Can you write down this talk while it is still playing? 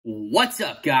What's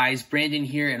up, guys? Brandon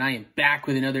here, and I am back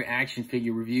with another action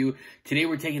figure review. Today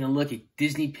we're taking a look at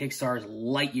Disney Pixar's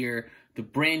Lightyear, the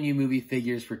brand new movie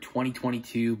figures for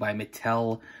 2022 by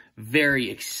Mattel. Very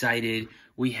excited.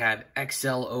 We have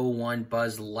XL-01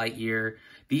 Buzz Lightyear.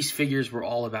 These figures were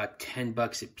all about 10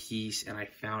 bucks a piece, and I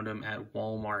found them at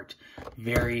Walmart.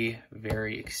 Very,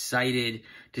 very excited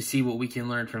to see what we can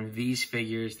learn from these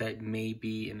figures that may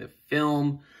be in the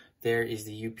film. There is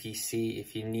the UPC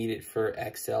if you need it for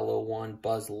XL-01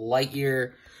 Buzz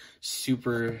Lightyear.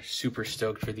 Super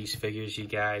stoked for these figures, you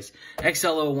guys.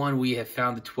 XL-01, we have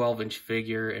found the 12-inch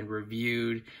figure and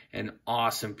reviewed an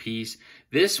awesome piece.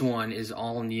 This one is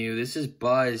all new. This is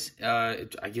Buzz, I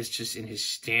guess just in his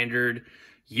standard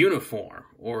uniform,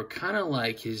 or kind of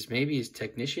like maybe his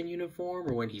technician uniform,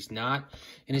 or when he's not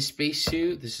in his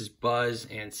spacesuit. This is Buzz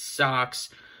and SOX.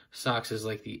 SOX is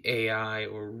like the AI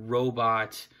or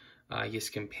robot, I guess,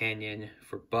 companion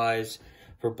for Buzz.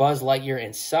 For Buzz Lightyear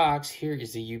and SOX, here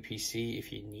is the UPC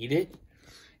if you need it.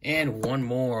 And one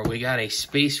more, we got a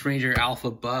Space Ranger Alpha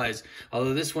Buzz.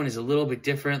 Although this one is a little bit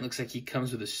different. Looks like he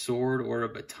comes with a sword or a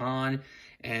baton.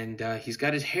 And he's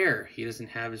got his hair. He doesn't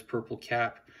have his purple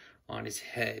cap on his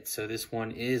head. So this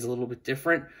one is a little bit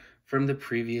different from the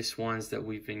previous ones that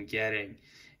we've been getting.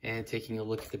 And taking a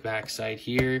look at the back side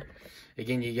here.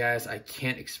 Again, you guys, I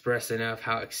can't express enough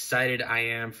how excited I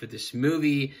am for this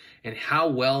movie and how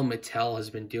well Mattel has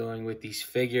been doing with these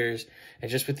figures and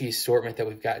just with the assortment that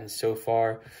we've gotten so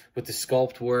far with the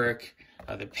sculpt work,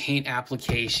 the paint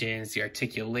applications, the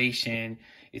articulation.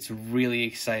 It's really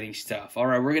exciting stuff. All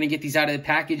right, we're going to get these out of the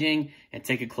packaging and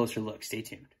take a closer look. Stay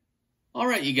tuned. All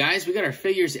right, you guys, we got our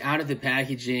figures out of the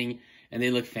packaging and they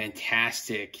look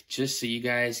fantastic. Just so you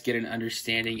guys get an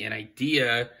understanding and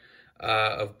idea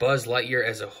of Buzz Lightyear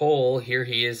as a whole. Here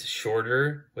he is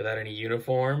shorter without any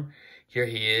uniform. Here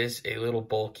he is a little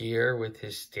bulkier with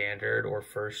his standard or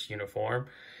first uniform.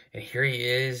 And here he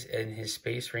is in his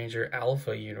Space Ranger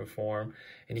Alpha uniform.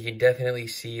 And you can definitely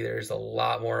see there's a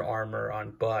lot more armor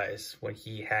on Buzz when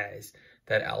he has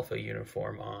that Alpha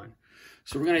uniform on.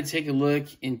 So we're going to take a look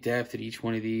in depth at each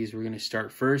one of these. We're going to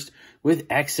start first with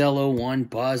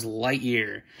XL-01 Buzz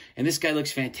Lightyear. And this guy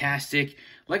looks fantastic.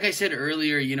 Like I said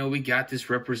earlier, you know, we got this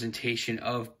representation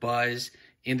of Buzz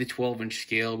in the 12-inch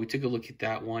scale. We took a look at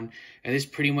that one. And this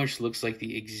pretty much looks like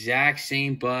the exact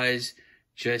same Buzz,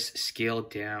 just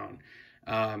scaled down.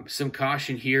 Some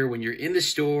caution here when you're in the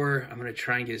store. I'm going to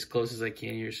try and get as close as I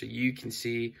can here so you can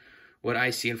see what I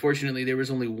see. Unfortunately, there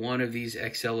was only one of these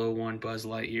XL-01 Buzz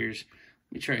Lightyears.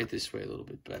 Let me try it this way a little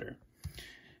bit better.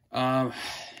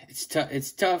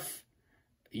 It's tough.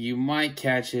 You might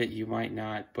catch it, you might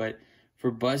not. But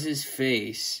for Buzz's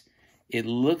face, it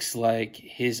looks like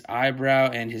his eyebrow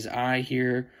and his eye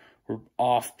here were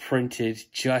off printed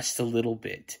just a little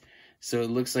bit. So it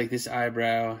looks like this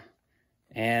eyebrow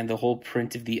and the whole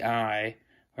print of the eye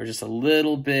are just a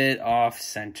little bit off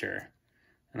center.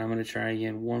 And I'm going to try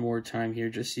again one more time here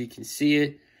just so you can see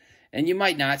it. And you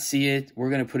might not see it. We're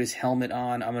going to put his helmet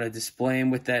on. I'm going to display him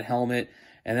with that helmet.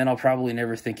 And then I'll probably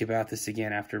never think about this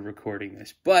again after recording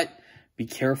this. But be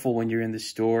careful when you're in the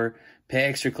store. Pay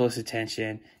extra close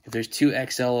attention. If there's two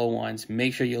XL-01s,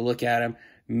 make sure you look at them.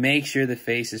 Make sure the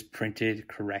face is printed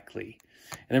correctly.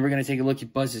 And then we're going to take a look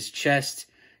at Buzz's chest.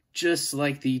 Just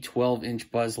like the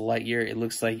 12-inch Buzz Lightyear, it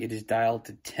looks like it is dialed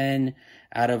to 10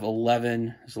 out of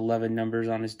 11. There's 11 numbers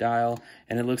on his dial.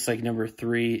 And it looks like number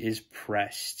 3 is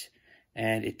pressed.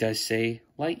 And it does say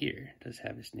Lightyear. It does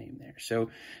have his name there. So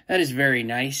that is very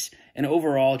nice. And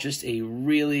overall, just a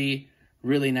really,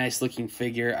 really nice looking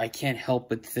figure. I can't help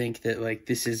but think that like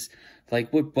this is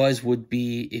like what Buzz would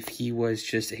be if he was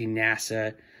just a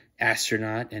NASA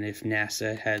astronaut. And if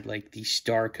NASA had like the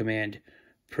Star Command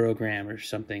program or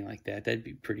something like that. That'd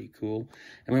be pretty cool.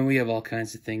 I mean, we have all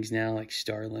kinds of things now like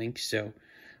Starlink. So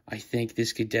I think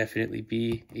this could definitely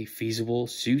be a feasible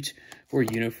suit or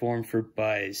uniform for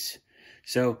Buzz.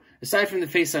 So, aside from the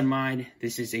face on mine,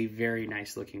 this is a very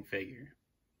nice looking figure.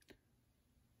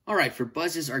 Alright, for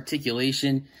Buzz's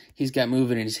articulation, he's got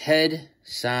movement in his head,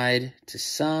 side to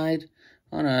side,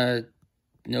 on a,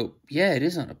 nope, yeah, it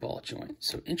is on a ball joint,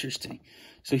 so interesting.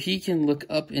 So he can look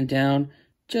up and down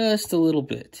just a little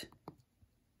bit,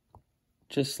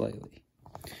 just slightly.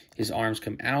 His arms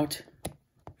come out,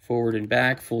 forward and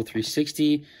back, full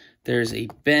 360. There's a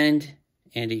bend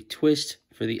and a twist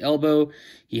for the elbow.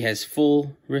 He has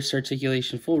full wrist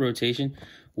articulation, full rotation,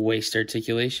 waist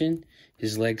articulation.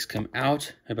 His legs come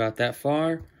out about that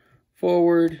far,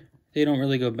 forward. They don't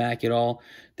really go back at all.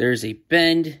 There's a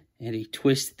bend and a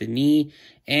twist at the knee,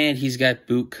 and he's got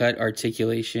boot cut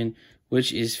articulation,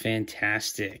 which is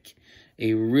fantastic.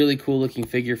 A really cool looking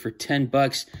figure for 10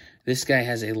 bucks. This guy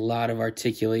has a lot of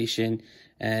articulation,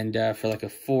 and for like a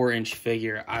 4-inch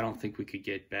figure, I don't think we could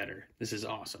get better. This is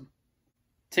awesome.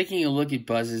 Taking a look at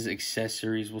Buzz's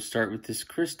accessories, we'll start with this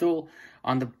crystal.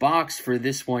 On the box for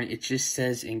this one, it just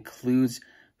says includes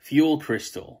fuel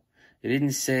crystal. It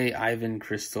didn't say Ivan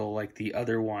crystal like the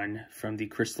other one from the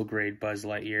crystal grade Buzz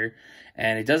Lightyear.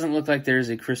 And it doesn't look like there's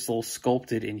a crystal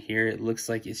sculpted in here. It looks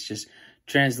like it's just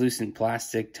translucent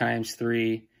plastic times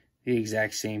 3, the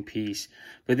exact same piece.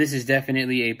 But this is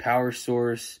definitely a power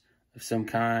source of some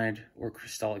kind or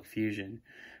crystallic fusion.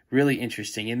 Really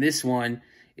interesting. In this one,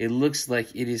 it looks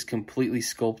like it is completely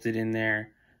sculpted in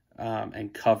there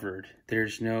and covered.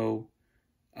 There's no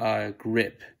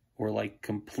grip or like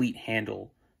complete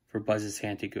handle for Buzz's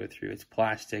hand to go through. It's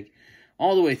plastic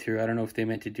all the way through. I don't know if they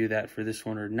meant to do that for this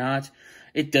one or not.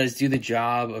 It does do the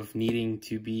job of needing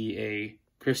to be a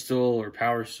crystal or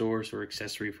power source or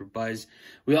accessory for Buzz.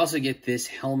 We also get this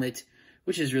helmet,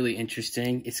 which is really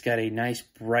interesting. It's got a nice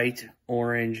bright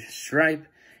orange stripe,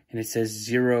 and it says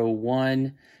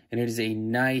 01, and it is a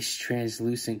nice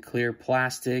translucent clear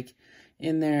plastic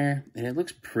in there, and it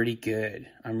looks pretty good.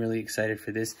 I'm really excited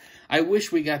for this. I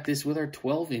wish we got this with our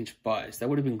 12-inch Buzz. That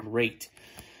would have been great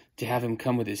to have him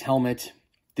come with his helmet.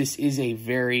 This is a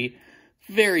very,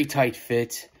 very tight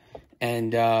fit,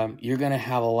 and you're going to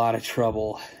have a lot of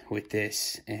trouble with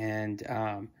this.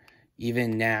 And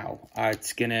even now,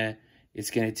 it's gonna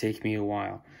take me a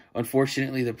while.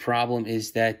 Unfortunately, the problem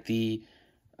is that the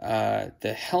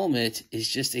helmet is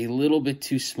just a little bit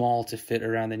too small to fit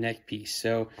around the neck piece.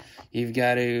 So you've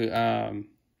got to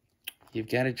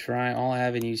try all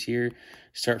avenues here.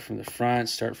 Start from the front,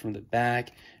 start from the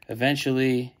back.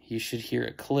 Eventually, you should hear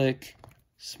a click,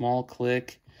 small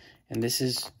click, and this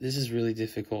is really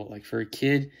difficult. Like for a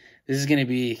kid, this is going to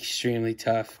be extremely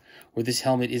tough. Or this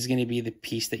helmet is going to be the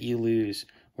piece that you lose.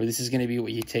 Or this is going to be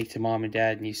what you take to mom and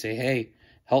dad and you say, "Hey,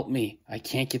 help me! I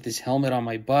can't get this helmet on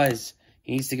my Buzz.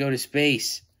 He needs to go to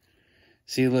space."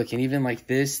 See, look, and even like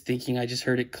this, thinking I just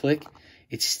heard it click,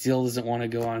 it still doesn't want to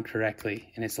go on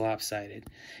correctly, and it's lopsided.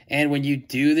 And when you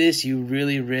do this, you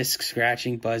really risk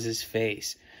scratching Buzz's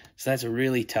face. So that's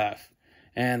really tough.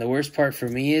 And the worst part for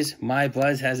me is my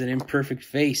Buzz has an imperfect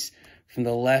face from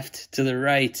the left to the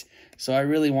right. So I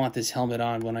really want this helmet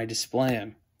on when I display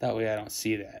him. That way I don't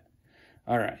see that.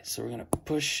 All right, so we're going to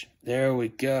push. There we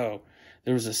go.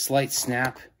 There was a slight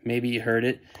snap. Maybe you heard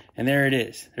it. And there it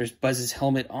is. There's Buzz's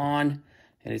helmet on,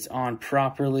 and it's on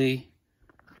properly.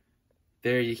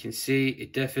 There you can see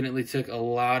it definitely took a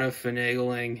lot of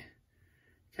finagling.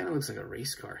 Kind of looks like a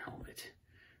race car helmet.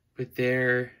 But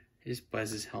there is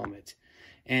Buzz's helmet.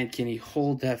 And can he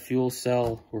hold that fuel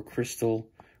cell or crystal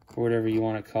or whatever you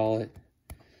want to call it?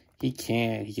 He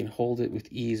can. He can hold it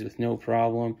with ease, with no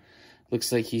problem.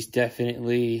 Looks like he's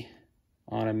definitely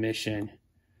on a mission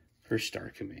for Star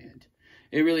Command.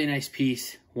 A really nice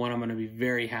piece, one I'm going to be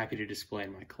very happy to display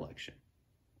in my collection.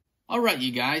 Alright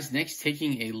you guys, next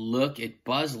taking a look at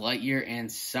Buzz Lightyear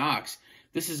and SOX.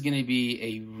 This is going to be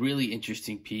a really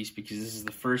interesting piece because this is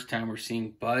the first time we're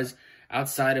seeing Buzz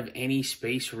outside of any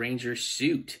Space Ranger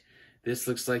suit. This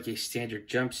looks like a standard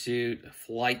jumpsuit, a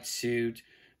flight suit,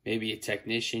 maybe a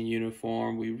technician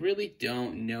uniform. We really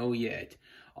don't know yet.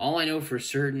 All I know for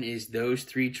certain is those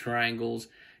 3 triangles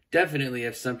definitely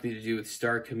have something to do with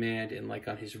Star Command, and like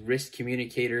on his wrist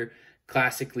communicator,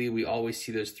 classically we always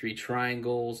see those 3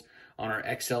 triangles. On our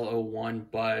XL-01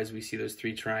 Buzz, we see those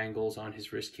 3 triangles on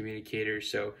his wrist communicator.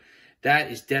 So that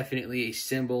is definitely a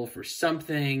symbol for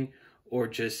something, or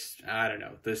just, I don't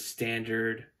know, the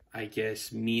standard, I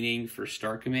guess, meaning for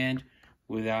Star Command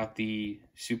without the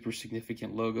super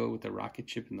significant logo with the rocket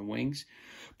ship and the wings.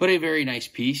 But a very nice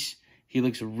piece. He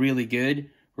looks really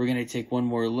good. We're going to take one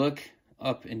more look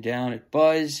up and down at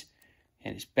Buzz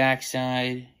and his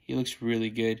backside. He looks really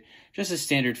good. Just a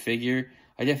standard figure.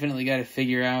 I definitely got to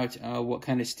figure out what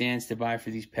kind of stands to buy for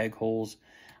these peg holes.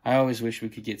 I always wish we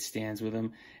could get stands with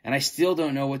them. And I still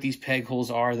don't know what these peg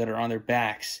holes are that are on their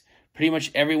backs. Pretty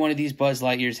much every one of these Buzz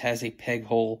Lightyears has a peg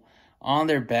hole on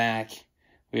their back.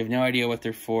 We have no idea what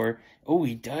they're for. Oh,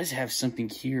 he does have something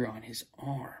here on his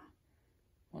arm.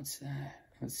 What's that?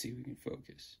 Let's see if we can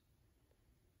focus.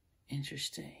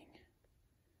 Interesting.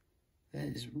 That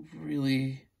is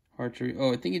really hard to read.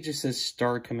 Oh, I think it just says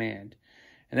Star Command.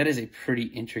 And that is a pretty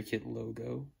intricate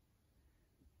logo.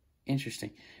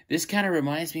 Interesting. This kind of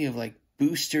reminds me of like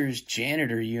Booster's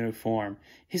janitor uniform.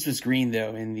 His was green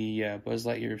though in the Buzz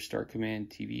Lightyear Star Command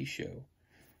TV show.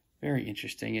 Very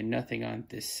interesting, and nothing on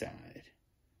this side.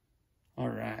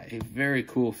 Alright, a very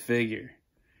cool figure.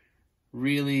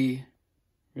 Really,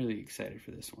 really excited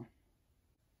for this one.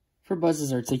 For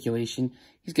Buzz's articulation,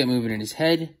 he's got movement in his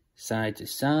head, side to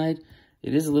side.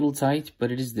 It is a little tight,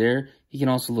 but it is there. He can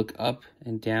also look up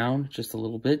and down just a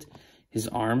little bit. His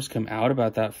arms come out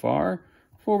about that far.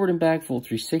 Forward and back, full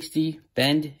 360,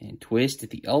 bend and twist at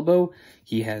the elbow.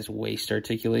 He has waist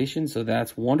articulation, so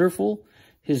that's wonderful.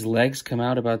 His legs come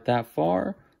out about that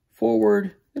far.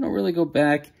 Forward, they don't really go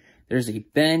back. There's a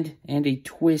bend and a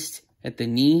twist at the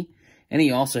knee. And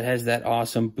he also has that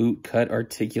awesome boot cut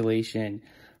articulation.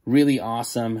 Really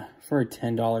awesome for a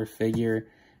 $10 figure.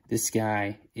 This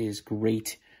guy is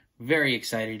great. Very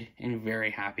excited and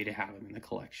very happy to have him in the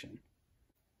collection.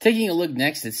 Taking a look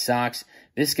next at SOX,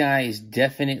 this guy is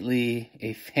definitely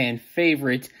a fan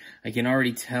favorite. I can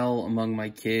already tell among my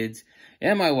kids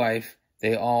and my wife,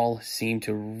 they all seem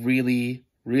to really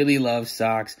love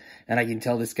SOX. And I can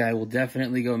tell this guy will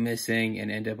definitely go missing and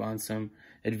end up on some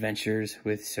adventures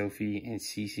with Sophie and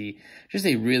Cece. Just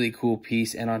a really cool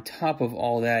piece. And on top of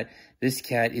all that, this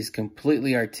cat is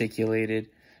completely articulated.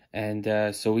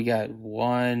 And so we got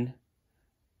 1,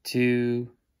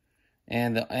 2,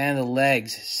 and the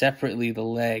legs, separately the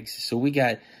legs. So we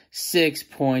got 6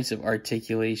 points of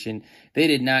articulation. They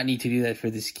did not need to do that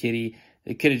for this kitty.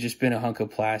 It could have just been a hunk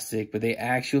of plastic, but they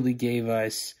actually gave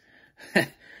us,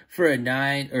 for a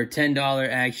 $9 or $10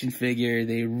 action figure,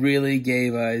 they really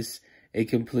gave us a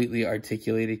completely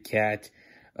articulated cat.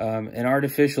 An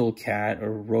artificial cat or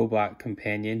robot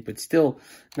companion, but still,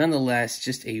 nonetheless,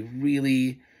 just a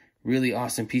really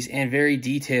awesome piece and very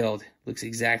detailed. Looks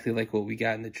exactly like what we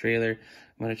got in the trailer.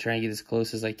 I'm going to try and get as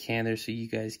close as I can there so you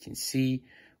guys can see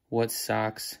what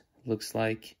SOX looks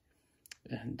like.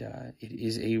 And it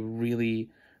is a really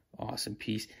awesome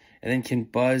piece. And then can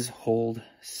Buzz hold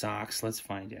SOX? Let's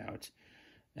find out.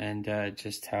 And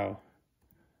just how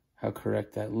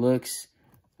correct that looks.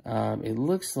 It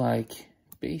looks like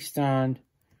based on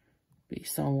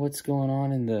what's going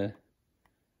on in the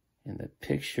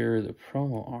picture, the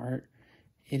promo art,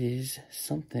 it is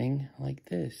something like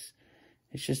this.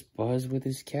 It's just Buzz with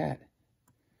his cat.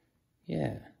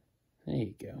 Yeah, there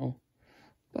you go.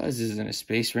 Buzz isn't a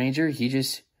space ranger. He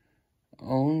just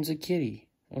owns a kitty,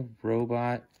 a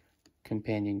robot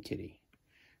companion kitty.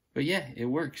 But yeah, it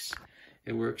works.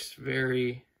 It works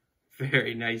very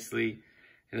nicely,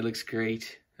 and it looks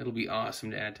great. It'll be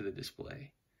awesome to add to the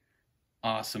display.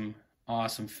 Awesome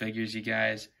figures, you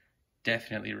guys.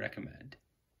 Definitely recommend.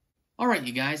 Alright,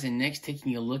 you guys, and next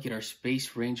taking a look at our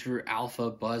Space Ranger Alpha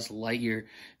Buzz Lightyear.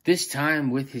 This time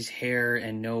with his hair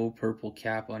and no purple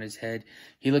cap on his head.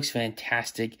 He looks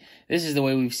fantastic. This is the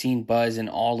way we've seen Buzz in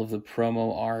all of the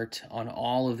promo art, on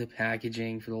all of the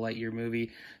packaging for the Lightyear movie.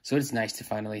 So it's nice to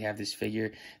finally have this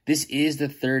figure. This is the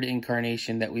third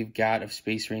incarnation that we've got of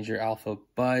Space Ranger Alpha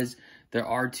Buzz. There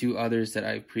are 2 others that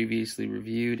I've previously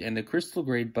reviewed, and the Crystal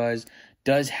Grade Buzz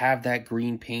does have that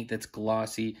green paint that's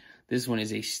glossy. This one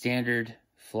is a standard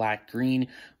flat green.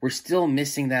 We're still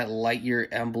missing that Lightyear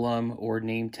emblem or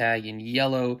name tag in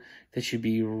yellow that should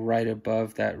be right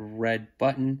above that red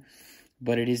button.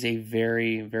 But it is a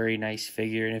very nice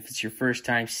figure. And if it's your first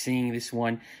time seeing this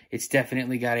one, it's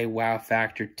definitely got a wow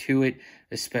factor to it,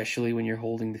 especially when you're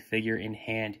holding the figure in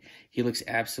hand. He looks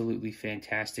absolutely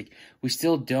fantastic. We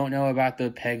still don't know about the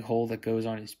peg hole that goes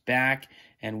on his back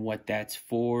and what that's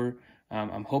for.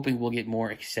 I'm hoping we'll get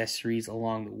more accessories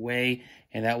along the way,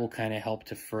 and that will kind of help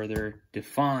to further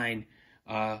define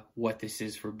what this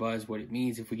is for Buzz, what it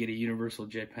means, if we get a universal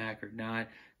jetpack or not.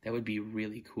 That would be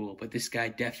really cool, but this guy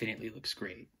definitely looks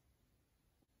great.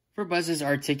 For Buzz's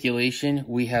articulation,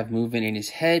 we have movement in his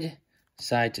head,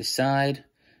 side to side,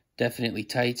 definitely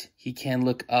tight. He can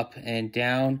look up and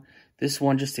down. This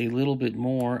one just a little bit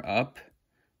more up,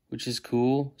 which is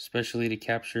cool, especially to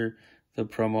capture the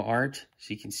promo art,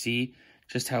 so you can see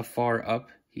just how far up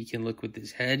he can look with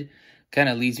his head. Kind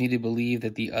of leads me to believe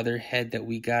that the other head that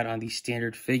we got on the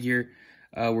standard figure,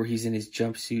 where he's in his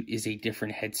jumpsuit, is a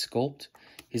different head sculpt.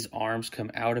 His arms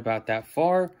come out about that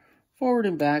far, forward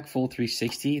and back, full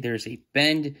 360. There's a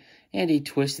bend and a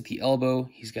twist at the elbow.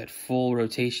 He's got full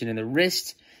rotation in the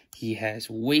wrist. He has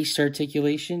waist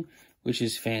articulation, which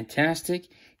is fantastic.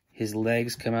 His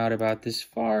legs come out about this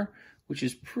far, which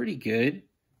is pretty good.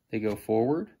 They go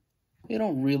forward. They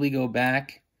don't really go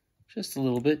back, just a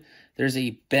little bit. There's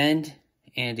a bend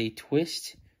and a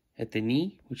twist at the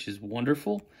knee, which is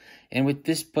wonderful. And with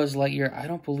this Buzz Lightyear, I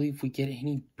don't believe we get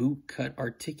any boot cut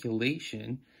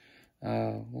articulation.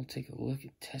 We'll take a look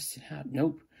and test it out.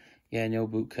 Nope. Yeah, no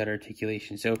boot cut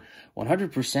articulation. So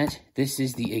 100%, this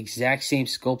is the exact same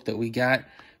sculpt that we got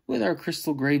with our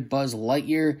Crystal Grade Buzz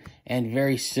Lightyear, and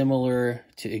very similar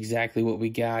to exactly what we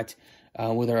got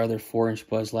with our other 4-inch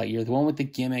Buzz Lightyear. The one with the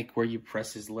gimmick where you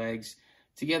press his legs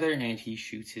together and he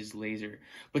shoots his laser.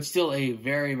 But still a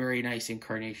very, very nice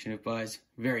incarnation of Buzz.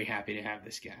 Very happy to have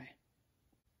this guy.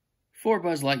 For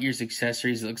Buzz Lightyear's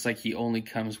accessories, it looks like he only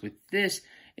comes with this.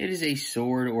 It is a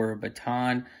sword or a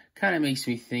baton. Kind of makes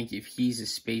me think if he's a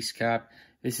space cop,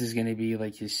 this is going to be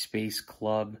like his space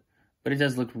club. But it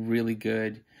does look really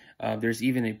good. There's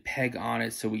even a peg on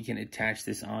it so we can attach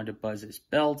this onto Buzz's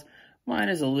belt. Mine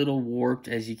is a little warped,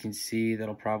 as you can see.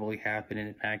 That'll probably happen in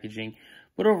the packaging.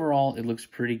 But overall, it looks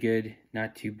pretty good.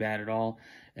 Not too bad at all.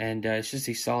 And it's just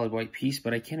a solid white piece,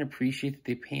 but I can appreciate that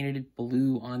they painted it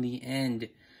blue on the end.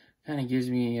 Kind of gives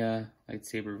me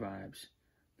lightsaber vibes.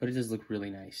 But it does look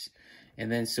really nice.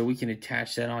 And then so we can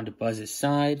attach that onto Buzz's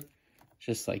side,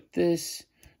 just like this.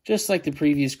 Just like the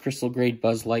previous crystal grade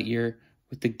Buzz Lightyear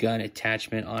with the gun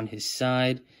attachment on his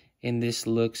side. And this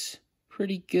looks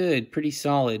pretty good, pretty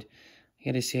solid. I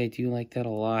gotta say, I do like that a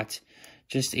lot.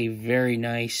 Just a very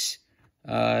nice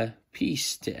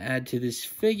piece to add to this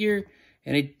figure.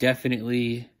 And it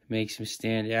definitely makes him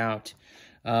stand out.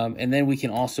 And then we can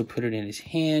also put it in his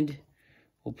hand.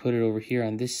 We'll put it over here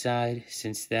on this side,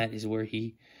 since that is where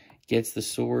he gets the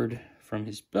sword from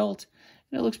his belt.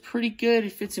 And it looks pretty good.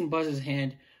 It fits in Buzz's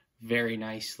hand very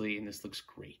nicely, and this looks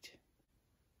great.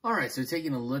 Alright, so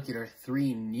taking a look at our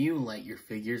 3 new Lightyear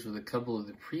figures with a couple of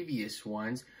the previous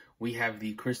ones, we have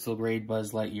the crystal grade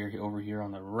Buzz Lightyear over here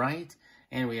on the right,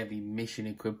 and we have the mission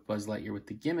equipped Buzz Lightyear with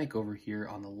the gimmick over here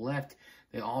on the left.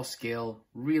 They all scale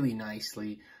really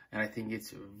nicely, and I think it's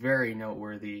very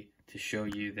noteworthy to show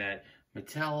you that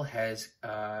Mattel has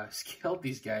scaled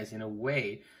these guys in a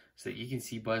way so that you can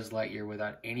see Buzz Lightyear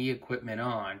without any equipment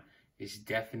on is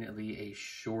definitely a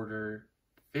shorter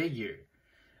figure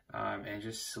and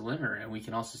just slimmer. And we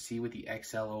can also see with the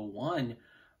XL-01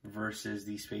 versus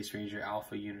the Space Ranger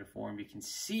Alpha uniform, you can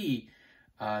see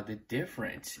the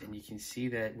difference. And you can see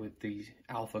that with the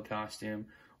Alpha costume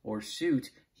or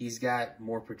suit, he's got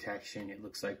more protection. It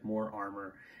looks like more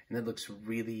armor. And that looks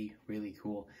really, really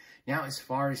cool. Now, as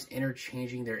far as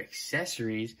interchanging their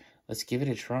accessories, let's give it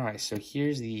a try. So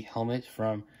here's the helmet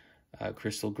from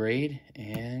Crystal Grade,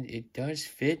 and it does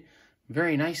fit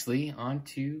very nicely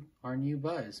onto our new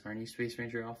Buzz, our new Space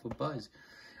Ranger Alpha Buzz.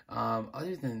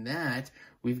 Other than that,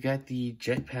 we've got the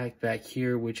jetpack back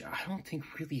here, which I don't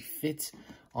think really fits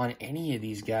on any of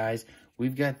these guys.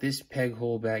 We've got this peg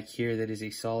hole back here that is a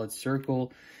solid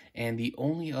circle, and the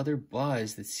only other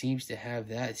Buzz that seems to have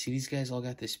that, see, these guys all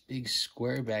got this big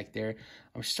square back there.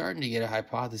 I'm starting to get a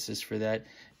hypothesis for that.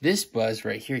 This Buzz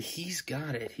right here, he's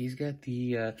got it. He's got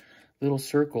the little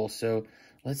circle, so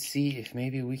let's see if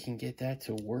maybe we can get that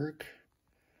to work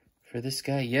for this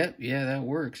guy. Yep, yeah, that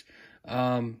works.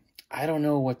 I don't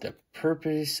know what the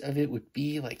purpose of it would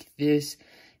be like this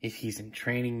if he's in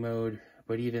training mode,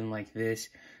 but even like this,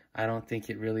 I don't think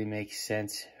it really makes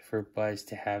sense for Buzz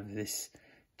to have this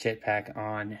jetpack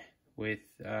on with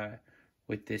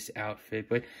this outfit.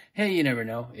 But hey, you never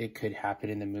know. It could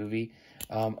happen in the movie.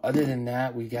 Other than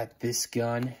that, we got this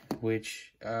gun,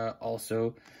 which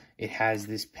also it has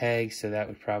this peg, so that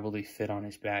would probably fit on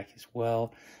his back as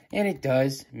well. And it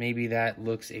does. Maybe that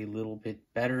looks a little bit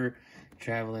better,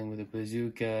 traveling with a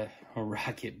bazooka or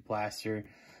rocket blaster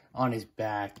on his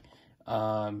back.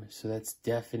 So that's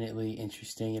definitely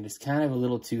interesting, and it's kind of a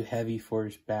little too heavy for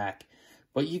his back.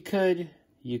 But you could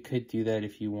do that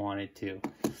if you wanted to.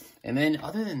 And then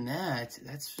other than that,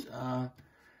 that's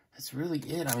really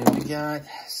it. I mean, we got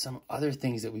some other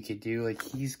things that we could do. Like,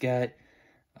 he's got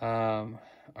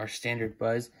our standard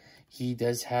Buzz. He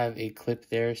does have a clip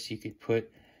there, so you could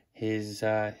put his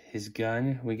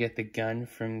gun. We get the gun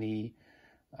from the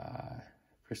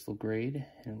Crystal Grade,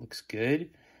 and it looks good.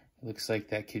 It looks like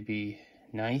that could be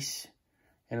nice.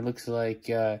 And it looks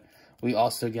like we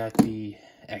also got the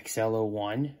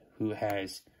XL-01, who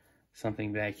has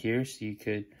something back here, so you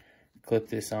could clip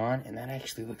this on, and that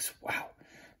actually looks, wow,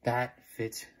 that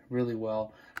fits really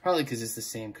well. Probably because it's the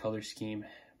same color scheme,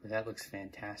 but that looks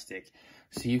fantastic.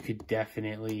 So you could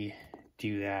definitely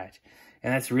do that.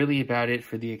 And that's really about it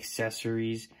for the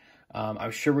accessories.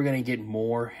 I'm sure we're going to get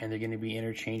more, and they're going to be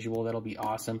interchangeable. That'll be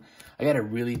awesome. I got a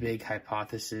really big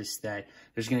hypothesis that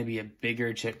there's going to be a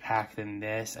bigger jetpack than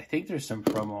this. I think there's some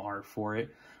promo art for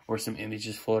it, or some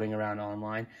images floating around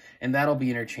online. And that'll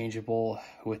be interchangeable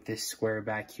with this square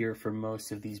back here for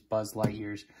most of these Buzz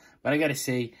Lightyears. But I got to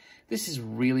say, this is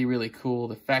really, really cool.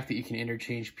 The fact that you can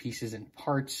interchange pieces and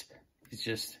parts is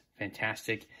just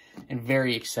fantastic and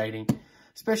very exciting.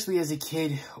 Especially as a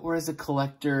kid or as a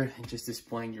collector and just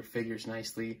displaying your figures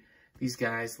nicely. These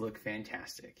guys look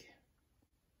fantastic.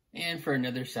 And for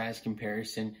another size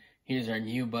comparison, here's our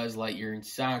new Buzz Lightyear in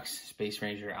SOX, Space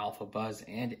Ranger Alpha Buzz,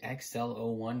 and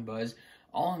XL-01 Buzz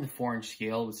all on the 4-inch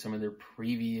scale with some of their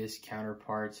previous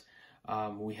counterparts.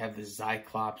 We have the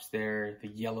Cyclops there, the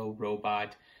yellow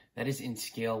robot. That is in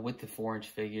scale with the 4-inch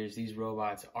figures. These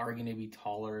robots are going to be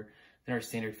taller than our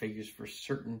standard figures for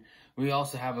certain. We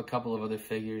also have a couple of other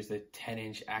figures, the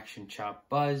 10-inch Action Chop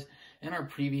Buzz and our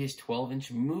previous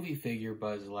 12-inch movie figure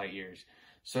Buzz Lightyears.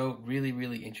 So really,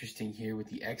 really interesting here with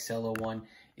the XL-01.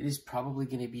 It is probably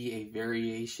going to be a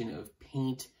variation of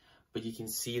paint, but you can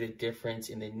see the difference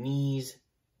in the knees,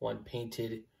 one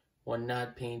painted, one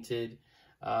not painted.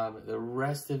 The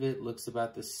rest of it looks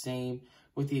about the same,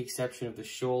 with the exception of the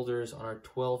shoulders. On our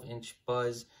 12-inch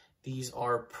Buzz, these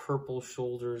are purple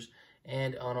shoulders,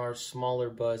 and on our smaller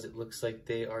Buzz, it looks like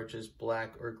they are just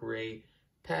black or gray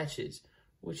patches,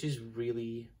 which is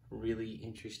really, really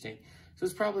interesting. So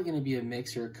it's probably going to be a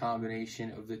mix or a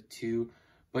combination of the two,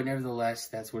 but nevertheless,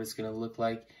 that's what it's going to look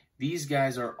like. These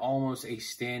guys are almost a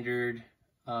standard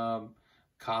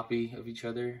copy of each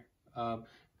other.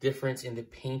 Difference in the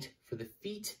paint for the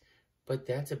feet, but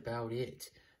that's about it.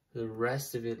 The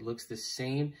rest of it looks the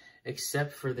same,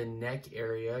 except for the neck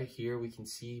area. Here we can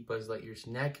see Buzz Lightyear's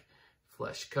neck,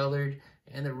 flesh colored,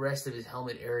 and the rest of his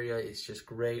helmet area is just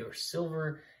gray or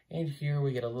silver. And here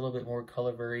we get a little bit more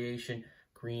color variation,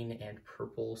 green and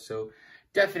purple. So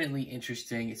definitely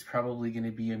interesting. It's probably going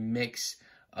to be a mix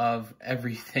of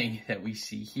everything that we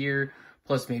see here,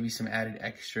 plus maybe some added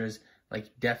extras, like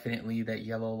definitely that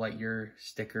yellow Lightyear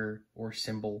sticker or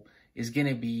symbol is going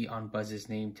to be on Buzz's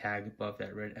name tag above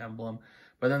that red emblem.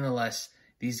 But nonetheless,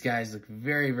 these guys look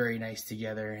very, very nice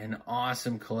together. An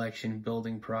awesome collection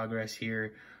building progress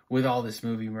here with all this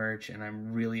movie merch, and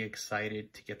I'm really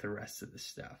excited to get the rest of the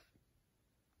stuff.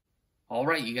 All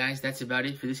right, you guys, that's about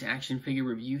it for this action figure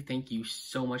review. Thank you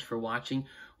so much for watching.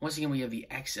 Once again, we have the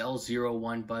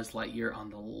XL-01 Buzz Lightyear on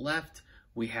the left.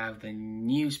 We have the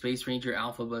new Space Ranger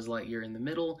Alpha Buzz Lightyear in the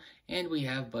middle, and we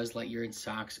have Buzz Lightyear and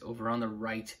SOX over on the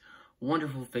right.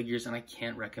 Wonderful figures, and I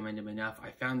can't recommend them enough.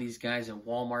 I found these guys at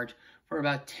Walmart for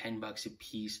about 10 bucks a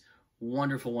piece.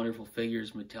 Wonderful, wonderful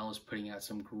figures. Mattel is putting out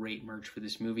some great merch for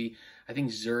this movie. I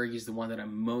think Zurg is the one that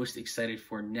I'm most excited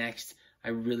for next. I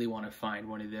really want to find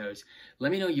one of those.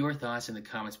 Let me know your thoughts in the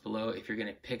comments below if you're going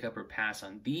to pick up or pass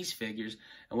on these figures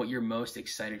and what you're most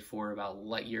excited for about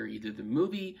Lightyear, either the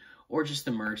movie or just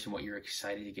the merch and what you're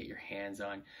excited to get your hands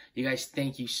on. You guys,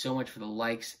 thank you so much for the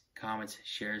likes, comments,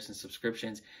 shares, and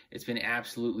subscriptions. It's been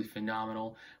absolutely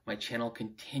phenomenal. My channel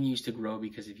continues to grow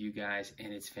because of you guys,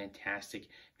 and it's fantastic.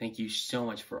 Thank you so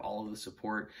much for all of the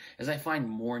support. As I find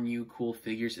more new cool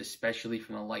figures, especially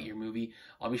from the Lightyear movie,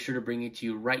 I'll be sure to bring it to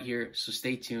you right here, so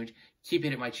stay tuned. Keep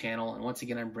it at my channel, and once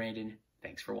again, I'm Brandon.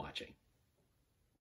 Thanks for watching.